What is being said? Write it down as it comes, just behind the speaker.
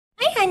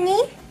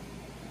honey.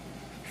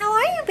 How are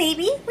you,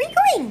 baby? Where are you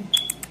going?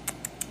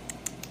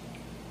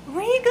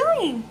 Where are you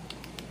going?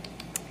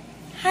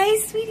 Hi,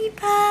 sweetie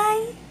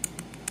pie.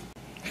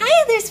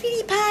 Hi there,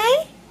 sweetie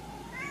pie.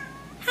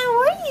 How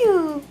are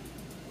you?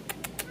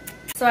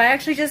 So I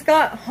actually just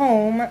got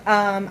home.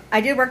 I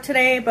did work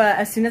today, but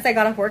as soon as I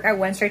got off work, I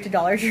went straight to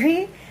Dollar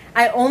Tree.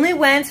 I only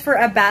went for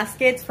a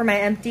basket for my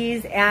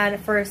empties and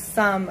for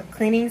some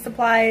cleaning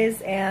supplies,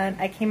 and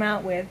I came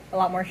out with a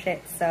lot more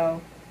shit,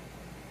 so.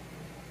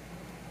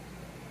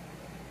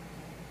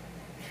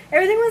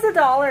 Everything was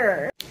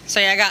 $1. So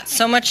yeah, I got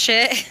so much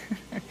shit.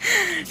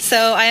 So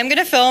I am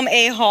gonna film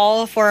a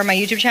haul for my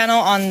YouTube channel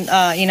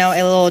on, you know,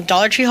 a little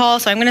Dollar Tree haul.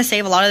 So I'm gonna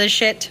save a lot of this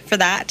shit for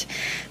that.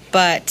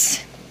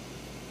 But,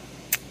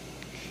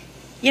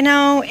 you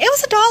know, it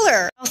was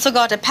 $1. I also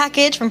got a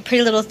package from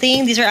Pretty Little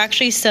Thing. These are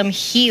actually some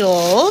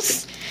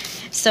heels.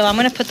 So I'm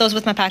gonna put those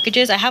with my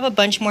packages. I have a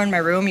bunch more in my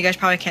room. You guys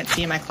probably can't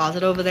see in my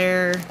closet over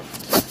there.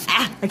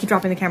 Ah, I keep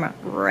dropping the camera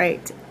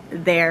right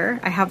there.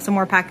 I have some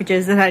more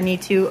packages that I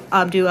need to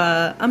do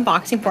a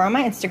unboxing for on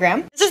my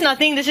Instagram. This is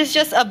nothing. This is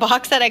just a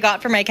box that I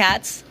got for my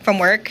cats from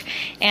work,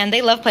 and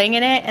they love playing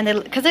in it,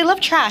 and because they love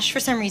trash for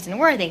some reason.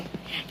 Where are they?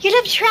 You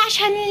love trash,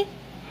 honey?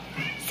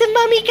 So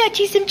mommy got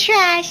you some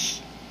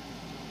trash.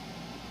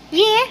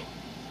 Yeah?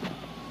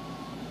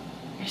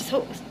 You're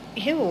so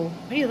ew.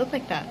 Why do you look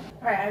like that?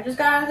 Alright, I just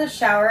got out of the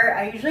shower.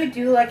 I usually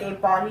do like a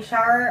body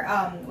shower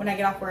when I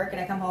get off work and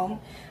I come home.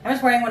 I'm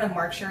just wearing one of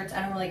Mark's shirts.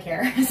 I don't really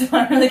care. So I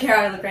don't really care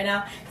how I look right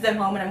now because I'm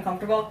home and I'm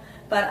comfortable.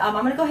 But I'm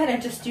going to go ahead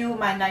and just do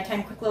my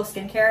nighttime quick little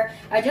skincare.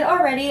 I did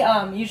already,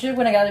 usually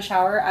when I got out of the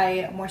shower,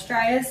 I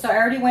moisturize. So I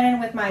already went in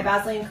with my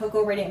Vaseline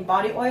Cocoa Radiant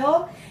Body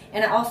Oil.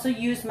 And I also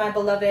used my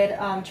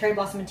beloved Cherry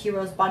Blossom and Tea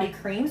Rose Body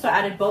Cream. So I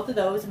added both of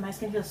those and my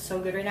skin feels so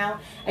good right now.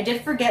 I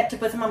did forget to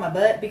put some on my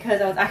butt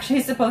because I was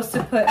actually supposed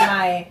to put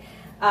my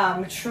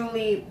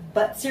Truly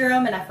butt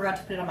serum and I forgot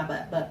to put it on my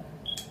butt. But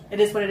it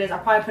is what it is. I'll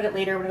probably put it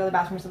later when I go to the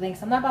bathroom or something.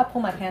 So I'm not about to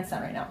pull my pants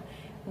down right now.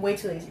 I'm way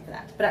too lazy for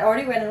that. But I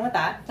already went in with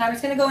that. So I'm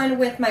just going to go in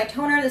with my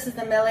toner. This is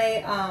the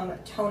Melee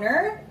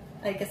toner.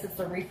 I guess it's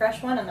the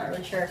refresh one. I'm not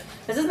really sure.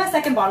 This is my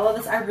second bottle of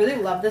this. I really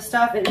love this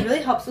stuff. It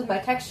really helps with my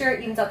texture.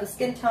 It evens out the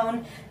skin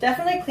tone.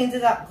 Definitely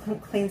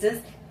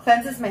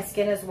cleanses my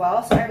skin as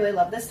well. So I really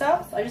love this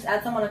stuff. So I just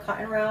add some on a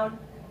cotton round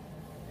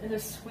and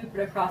just sweep it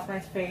across my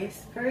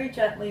face very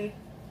gently.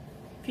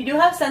 If you do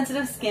have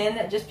sensitive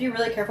skin, just be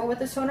really careful with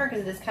this toner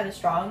because it is kind of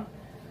strong.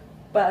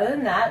 But other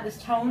than that, this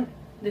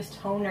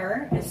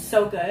toner is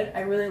so good.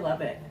 I really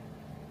love it.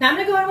 Now I'm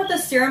going to go in with the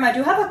serum. I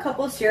do have a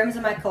couple of serums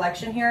in my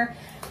collection here.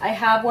 I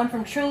have one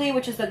from Truly,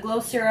 which is the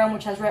Glow Serum,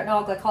 which has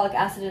retinol, glycolic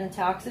acid, and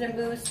antioxidant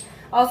boost.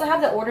 I also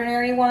have the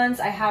ordinary ones.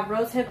 I have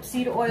rosehip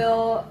seed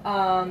oil,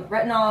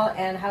 retinol,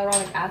 and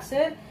hyaluronic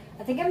acid.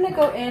 I think I'm going to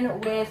go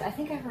in with, I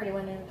think I've already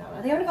went in with that one.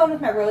 I think I'm going to go in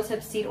with my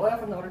rosehip seed oil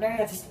from the ordinary.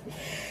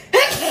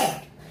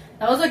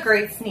 That was a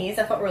great sneeze.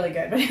 That felt really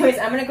good. But anyways,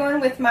 I'm going to go in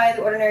with my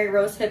The Ordinary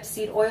Rosehip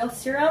Seed Oil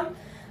Serum.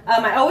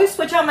 I always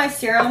switch out my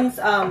serums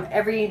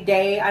every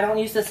day. I don't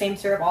use the same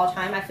serum all the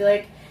time. I feel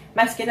like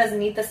my skin doesn't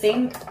need the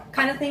same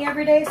kind of thing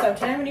every day. So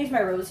today I'm going to use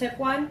my rosehip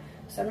one.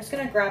 So I'm just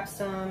going to grab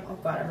some. Oh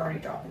god, I'm already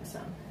dropping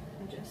some.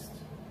 And just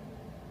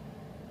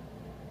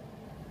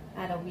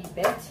add a wee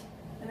bit.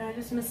 And I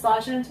just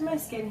massage it into my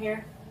skin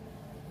here.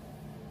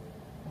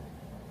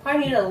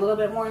 Probably need a little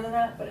bit more than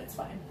that, but it's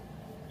fine.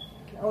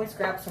 You can always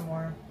grab some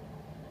more.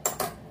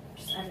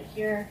 Just add it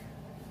here.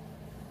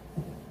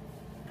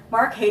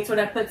 Mark hates when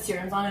I put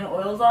serums on and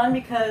oils on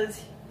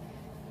because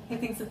he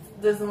thinks it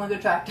doesn't look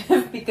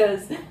attractive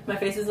because my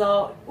face is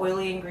all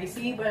oily and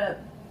greasy, but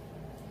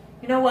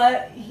you know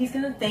what? He's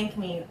gonna thank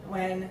me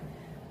when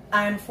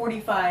I'm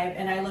 45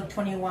 and I look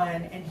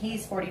 21 and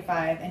he's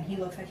 45 and he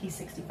looks like he's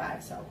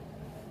 65, so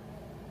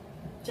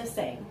just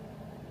saying.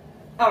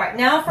 Alright,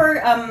 now for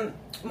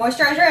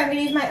moisturizer, I'm going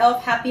to use my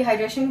e.l.f. Happy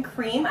Hydration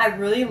Cream. I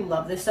really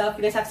love this stuff.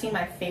 You guys have seen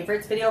my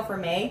favorites video for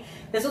May.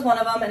 This was one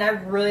of them, and I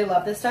really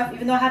love this stuff.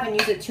 Even though I haven't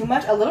used it too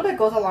much, a little bit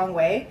goes a long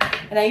way.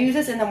 And I use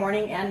this in the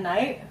morning and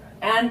night.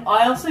 And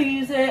I also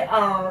use it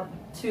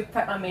to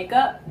prep my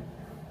makeup.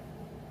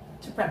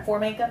 To prep for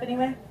makeup,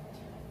 anyway.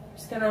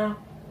 Just going to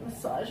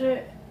massage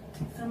it.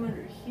 Take some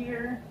under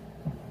here.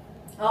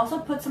 I also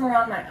put some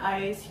around my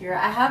eyes here.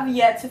 I have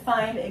yet to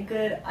find a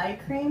good eye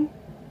cream.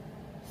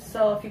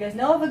 So if you guys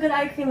know of a good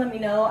eye cream, let me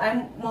know.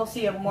 I'm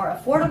mostly a more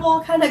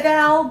affordable kind of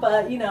gal,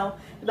 but you know,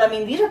 I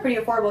mean, these are pretty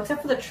affordable,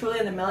 except for the Truly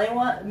and the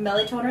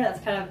Melee toner.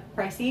 That's kind of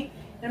pricey.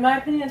 In my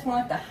opinion, it's more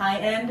like the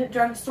high-end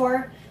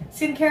drugstore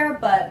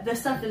skincare, but this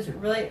stuff is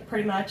really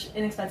pretty much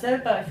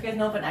inexpensive. But if you guys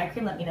know of an eye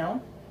cream, let me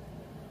know.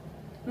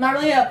 I'm not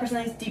really a person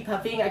that's deep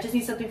puffing. I just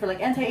need something for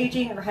like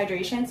anti-aging or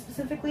hydration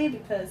specifically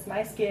because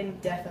my skin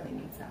definitely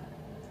needs that.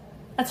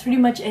 That's pretty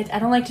much it. I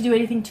don't like to do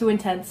anything too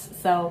intense,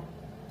 so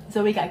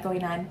what we got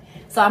going on.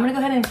 So I'm gonna go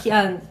ahead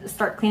and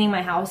start cleaning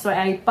my house. So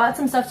I bought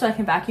some stuff so I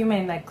can vacuum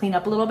and like clean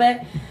up a little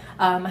bit.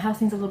 My house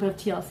needs a little bit of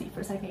TLC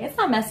for a second. It's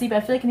not messy, but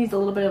I feel like it needs a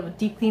little bit of a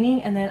deep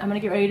cleaning, and then I'm gonna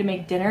get ready to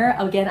make dinner.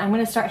 Again, I'm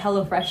gonna start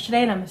HelloFresh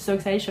today, and I'm so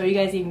excited to show you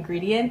guys the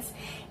ingredients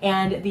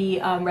and the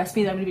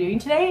recipe that I'm gonna be doing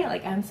today.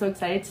 Like, I'm so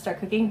excited to start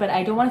cooking, but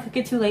I don't want to cook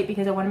it too late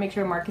because I want to make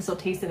sure Marcus will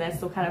taste it and it's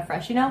still kind of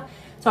fresh, you know?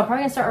 So I'm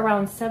probably gonna start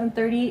around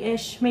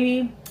 7:30-ish,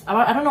 maybe.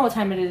 I don't know what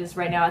time it is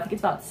right now. I think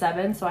it's about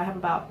 7, so I have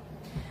about,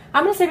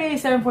 I'm gonna say maybe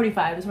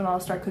 7:45 is when I'll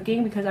start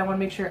cooking, because I want to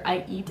make sure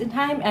I eat in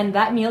time, and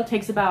that meal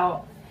takes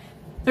about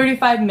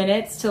 35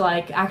 minutes to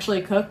like actually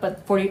cook,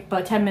 but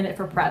 10 minutes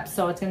for prep,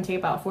 so it's gonna take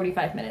about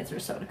 45 minutes or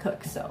so to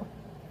cook. So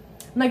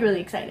I'm like really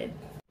excited.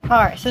 All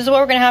right, so this is what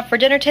we're gonna have for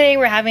dinner today.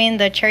 We're having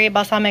the cherry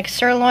balsamic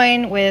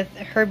sirloin with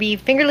herby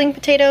fingerling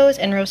potatoes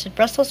and roasted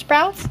Brussels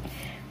sprouts.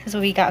 This is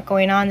what we got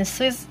going on.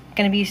 This is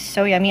gonna be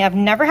so yummy. I've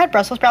never had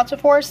Brussels sprouts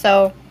before,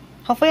 so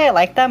hopefully I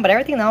like them, but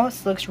everything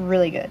else looks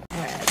really good. All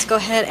right, let's go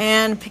ahead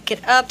and pick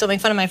it up. Don't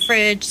make fun of my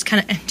fridge, it's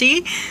kind of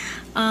empty.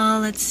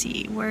 Let's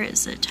see, where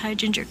is it? Thai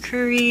ginger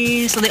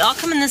curry. So they all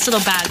come in this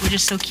little bag, which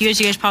is so cute, as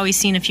you guys probably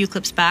seen a few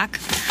clips back.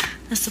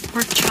 That's the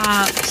pork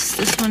chops.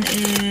 This one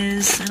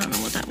is, I don't know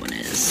what that one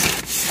is.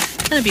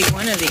 It's gonna be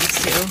one of these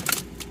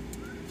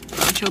two.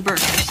 Broncho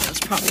burger, so that's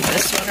probably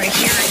this one right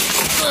here.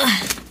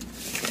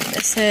 Ugh.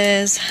 This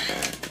is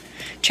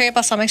cherry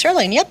balsamic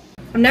sirloin, yep.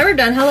 I've never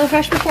done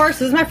HelloFresh before, so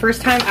this is my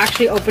first time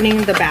actually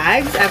opening the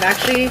bags. I've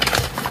actually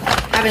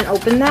haven't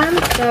opened them.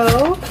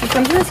 So it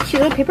comes in this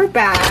cute little paper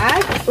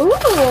bag. Ooh,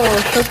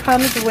 so it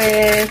comes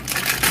with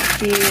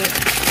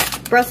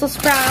the Brussels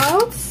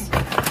sprouts.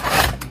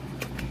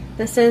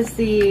 This is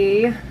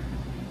the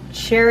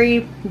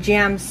cherry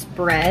jam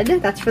spread.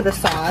 That's for the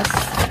sauce.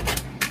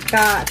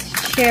 Got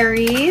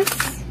cherries.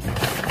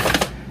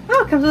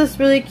 Oh, it comes with this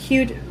really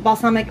cute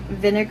balsamic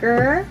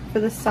vinegar for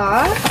the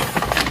sauce.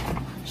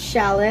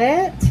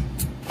 Shallot.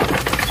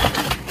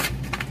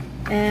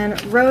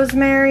 And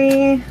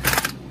rosemary.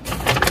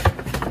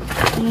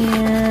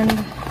 And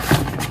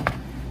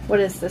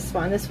what is this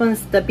one? This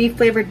one's the beef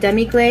flavored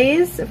demi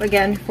glaze,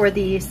 again for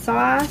the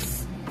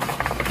sauce.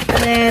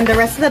 And then the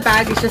rest of the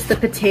bag is just the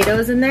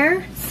potatoes in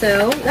there.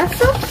 So that's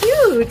so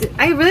cute.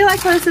 I really like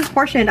how this is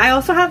portioned. I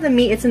also have the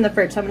meat, it's in the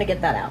fridge, so I'm gonna get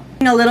that out.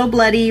 A little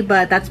bloody,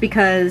 but that's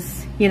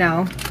because, you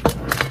know,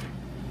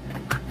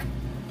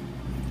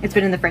 it's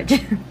been in the fridge.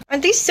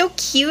 Aren't these so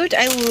cute?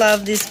 I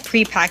love this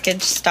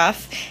pre-packaged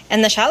stuff.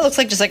 And the shallot looks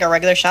like just like a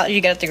regular shallot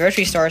you get at the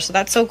grocery store, so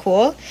that's so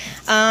cool.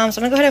 So I'm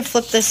gonna go ahead and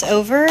flip this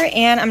over,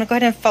 and I'm gonna go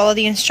ahead and follow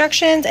the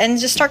instructions and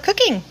just start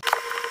cooking.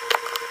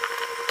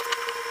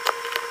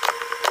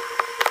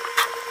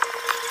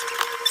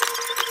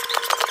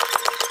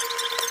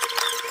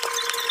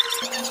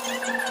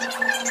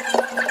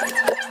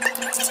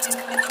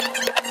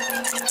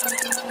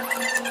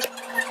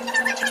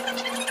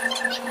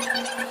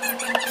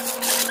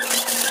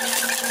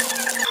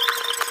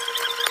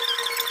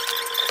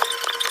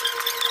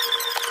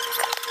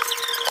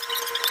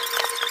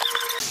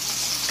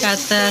 Got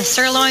the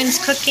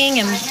sirloins cooking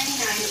and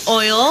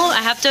oil.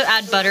 I have to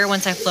add butter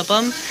once I flip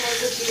them.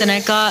 Then I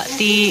got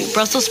the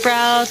Brussels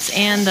sprouts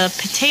and the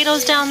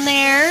potatoes down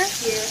there.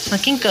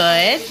 Looking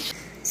good.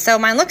 So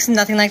mine looks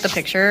nothing like the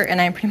picture,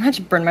 and I pretty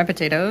much burned my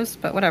potatoes,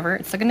 but whatever.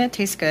 It's still gonna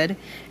taste good.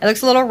 It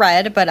looks a little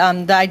red, but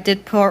I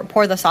did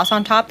pour the sauce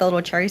on top, the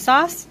little cherry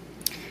sauce.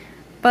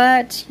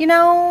 But, you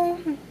know,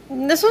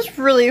 this was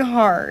really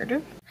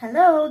hard.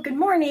 Hello, good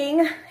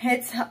morning.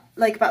 It's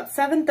like about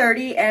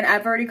 7:30 and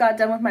I've already got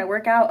done with my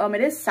workout.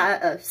 It is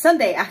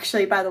Sunday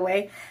actually, by the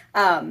way.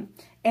 And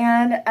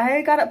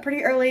I got up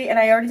pretty early and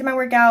I already did my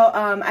workout.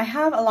 I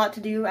have a lot to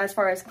do as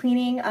far as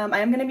cleaning. I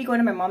am going to be going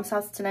to my mom's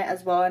house tonight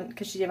as well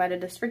because she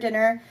invited us for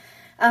dinner.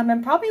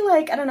 And probably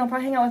like, I don't know,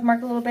 probably hang out with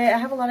Mark a little bit. I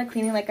have a lot of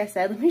cleaning, like I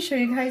said. Let me show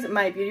you guys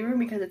my beauty room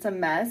because it's a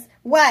mess.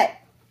 What?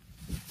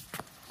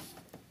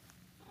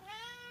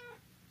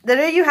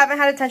 Literally, you haven't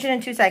had attention in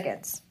 2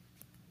 seconds.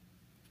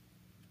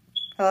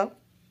 Hello?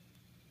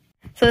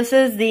 So this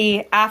is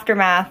the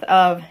aftermath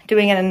of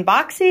doing an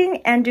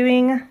unboxing and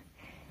doing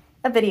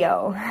a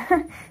video.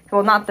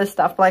 Well, not this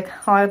stuff, but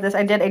like all of this.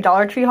 I did a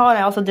Dollar Tree haul and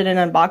I also did an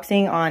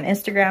unboxing on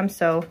Instagram,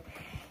 so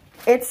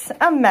it's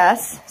a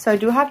mess. So I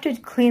do have to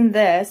clean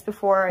this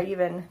before I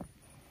even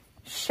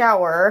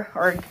shower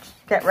or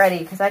get ready,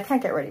 because I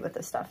can't get ready with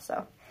this stuff.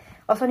 So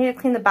also I need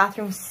to clean the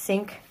bathroom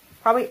sink.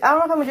 Probably, I don't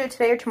know if I'm gonna do it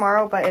today or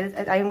tomorrow, but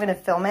I am gonna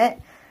film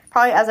it.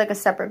 Probably as like a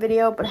separate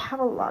video, but I have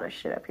a lot of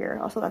shit up here.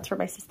 Also, that's for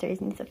my sister,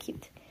 isn't he so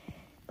cute?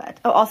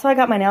 But, oh, also I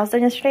got my nails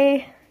done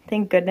yesterday.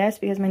 Thank goodness,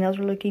 because my nails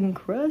were looking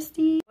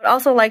crusty. I would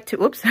also like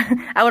to, oops.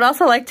 I would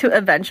also like to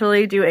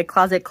eventually do a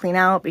closet clean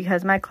out,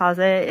 because my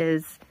closet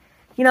is,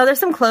 you know, there's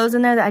some clothes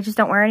in there that I just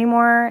don't wear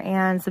anymore,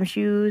 and some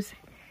shoes.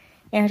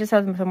 And I just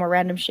have some more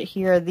random shit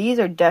here. These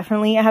are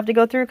definitely, I have to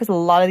go through, because a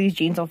lot of these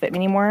jeans don't fit me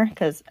anymore,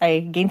 because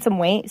I gained some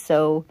weight,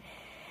 so.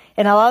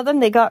 And a lot of them,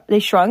 they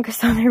shrunk,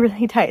 so they're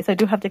really tight. So I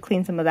do have to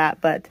clean some of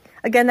that. But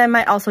again, that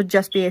might also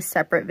just be a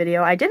separate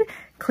video. I did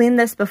clean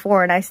this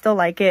before and I still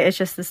like it. It's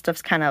just this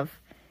stuff's kind of,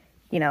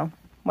 you know,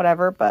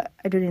 whatever, but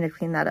I do need to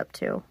clean that up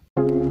too.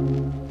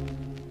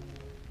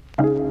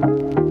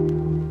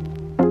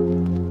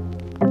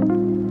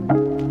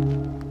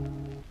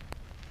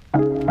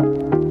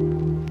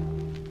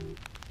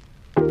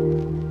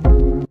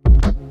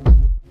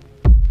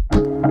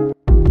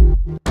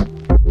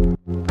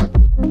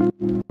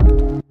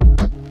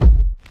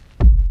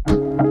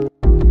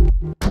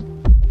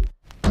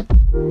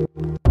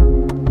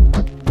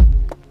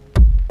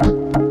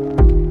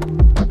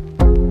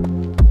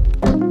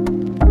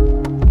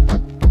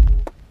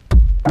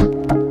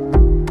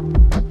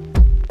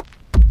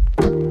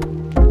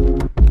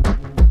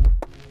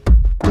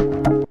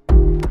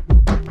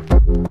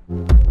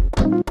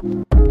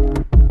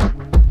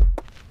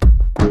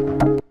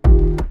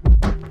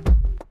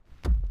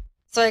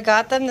 So I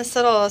got them this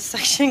little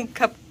suction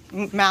cup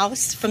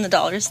mouse from the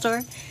dollar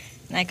store.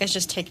 And I guess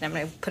just take it, I'm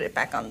gonna put it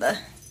back on the,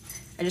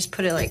 I just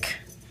put it like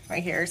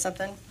right here or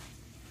something.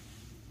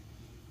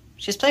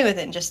 She was playing with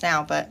it just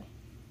now, but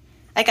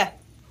Ika,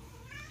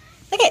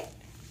 look it.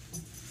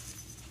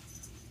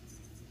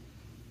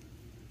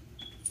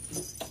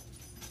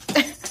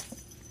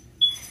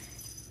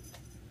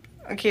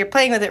 Okay, you're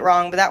playing with it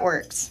wrong, but that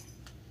works.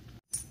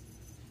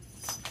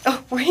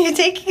 Oh, where are you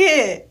taking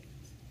it?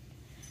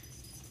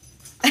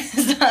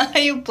 That's not how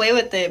you play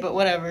with it, but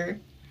whatever.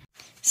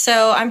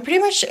 So I'm pretty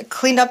much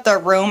cleaned up the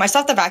room. I still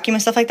have to vacuum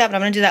and stuff like that, but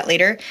I'm gonna do that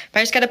later. But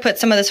I just gotta put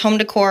some of this home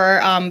decor,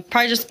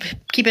 probably just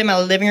keep it in my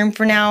living room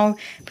for now,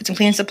 put some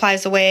cleaning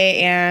supplies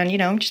away, and you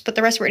know, just put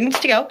the rest where it needs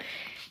to go.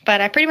 But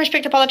I pretty much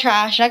picked up all the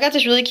trash. And I got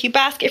this really cute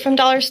basket from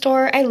Dollar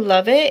Store. I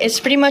love it. It's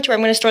pretty much where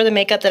I'm gonna store the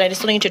makeup that I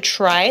just still need to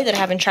try, that I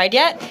haven't tried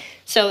yet.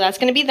 So that's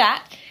gonna be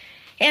that.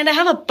 And I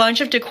have a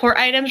bunch of decor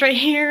items right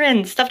here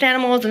and stuffed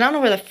animals, and I don't know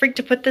where the freak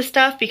to put this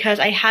stuff because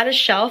I had a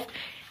shelf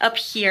up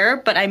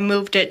here, but I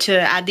moved it to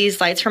add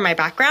these lights for my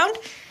background.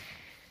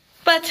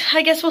 But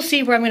I guess we'll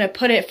see where I'm gonna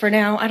put it for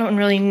now. I don't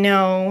really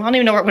know. I don't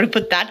even know where I'm gonna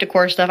put that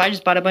decor stuff. I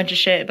just bought a bunch of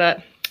shit,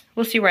 but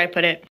we'll see where I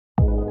put it.